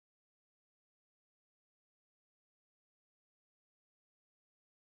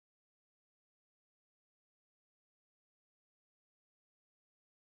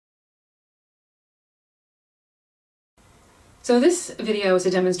So this video is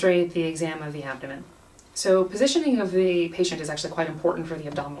to demonstrate the exam of the abdomen. So positioning of the patient is actually quite important for the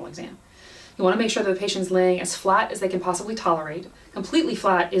abdominal exam. You want to make sure that the patient's laying as flat as they can possibly tolerate. Completely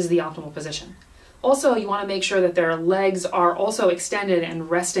flat is the optimal position. Also, you want to make sure that their legs are also extended and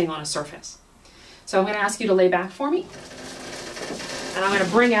resting on a surface. So I'm going to ask you to lay back for me. And I'm going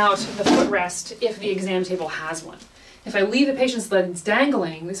to bring out the footrest if the exam table has one. If I leave the patient's legs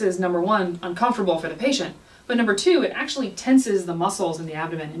dangling, this is number one, uncomfortable for the patient. But number two, it actually tenses the muscles in the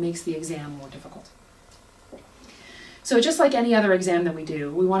abdomen and makes the exam more difficult. So just like any other exam that we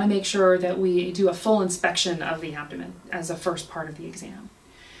do, we want to make sure that we do a full inspection of the abdomen as a first part of the exam.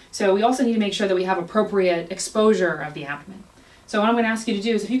 So we also need to make sure that we have appropriate exposure of the abdomen. So what I'm going to ask you to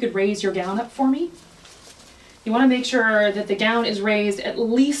do is if you could raise your gown up for me. You want to make sure that the gown is raised at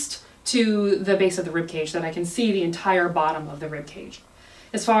least to the base of the rib cage, so that I can see the entire bottom of the rib cage.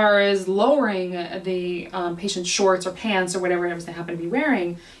 As far as lowering the patient's shorts or pants or whatever it is they happen to be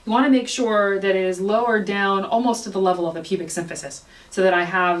wearing, you want to make sure that it is lowered down almost to the level of the pubic symphysis so that I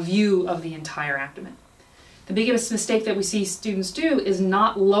have view of the entire abdomen. The biggest mistake that we see students do is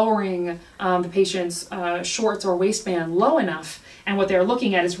not lowering the patient's shorts or waistband low enough, and what they're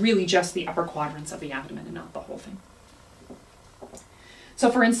looking at is really just the upper quadrants of the abdomen and not the whole thing. So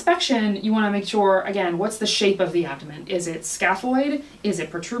for inspection, you want to make sure, again, what's the shape of the abdomen? Is it scaphoid? Is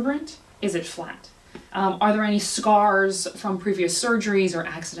it protuberant? Is it flat? Are there any scars from previous surgeries or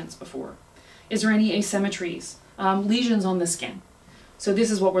accidents before? Is there any asymmetries? Lesions on the skin? So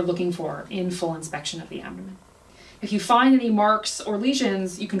this is what we're looking for in full inspection of the abdomen. If you find any marks or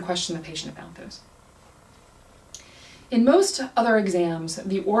lesions, you can question the patient about those. In most other exams,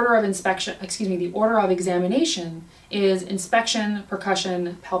 the order of examination is inspection,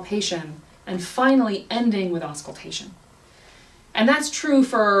 percussion, palpation, and finally ending with auscultation. And that's true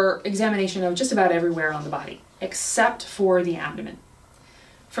for examination of just about everywhere on the body, except for the abdomen.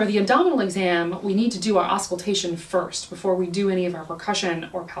 For the abdominal exam, we need to do our auscultation first before we do any of our percussion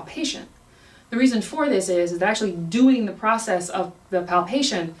or palpation. The reason for this is that actually doing the process of the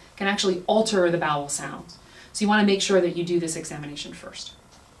palpation can actually alter the bowel sounds. So you want to make sure that you do this examination first.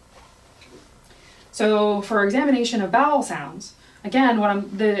 So for examination of bowel sounds, again,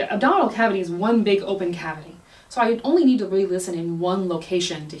 the abdominal cavity is one big open cavity. So I only need to really listen in one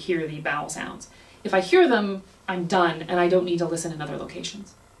location to hear the bowel sounds. If I hear them, I'm done and I don't need to listen in other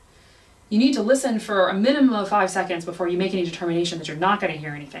locations. You need to listen for a minimum of 5 seconds before you make any determination that you're not going to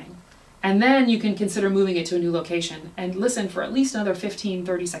hear anything. And then you can consider moving it to a new location and listen for at least another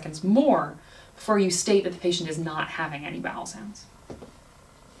 15-30 seconds more before you state that the patient is not having any bowel sounds.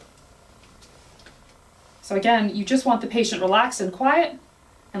 So again, you just want the patient relaxed and quiet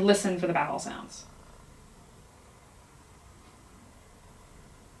and listen for the bowel sounds.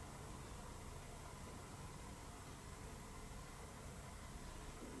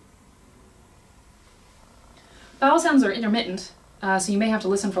 Bowel sounds are intermittent, so you may have to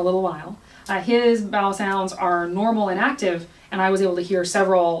listen for a little while. His bowel sounds are normal and active, and I was able to hear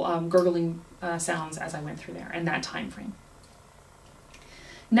several gurgling sounds as I went through there in that time frame.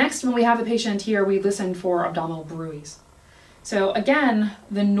 Next, when we have the patient here, we listen for abdominal bruits. So again,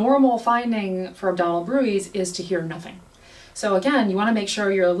 the normal finding for abdominal bruits is to hear nothing. So again, you want to make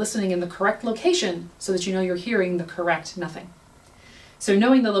sure you're listening in the correct location so that you know you're hearing the correct nothing. So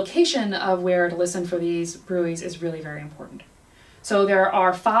knowing the location of where to listen for these bruits is really very important. So there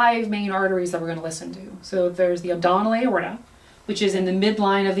are 5 main arteries that we're going to listen to. So there's the abdominal aorta, which is in the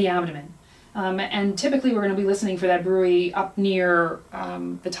midline of the abdomen. And typically we're going to be listening for that bruit up near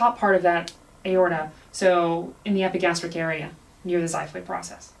the top part of that aorta, so in the epigastric area, near the xiphoid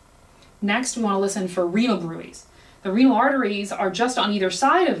process. Next, we want to listen for renal bruits. The renal arteries are just on either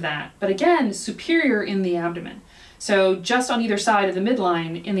side of that, but again, superior in the abdomen. So just on either side of the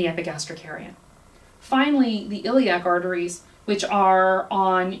midline in the epigastric area. Finally, the iliac arteries, which are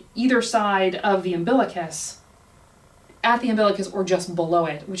on either side of the umbilicus, at the umbilicus or just below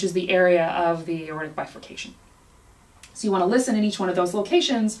it, which is the area of the aortic bifurcation. So you want to listen in each one of those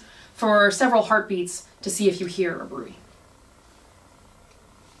locations for several heartbeats to see if you hear a bruit.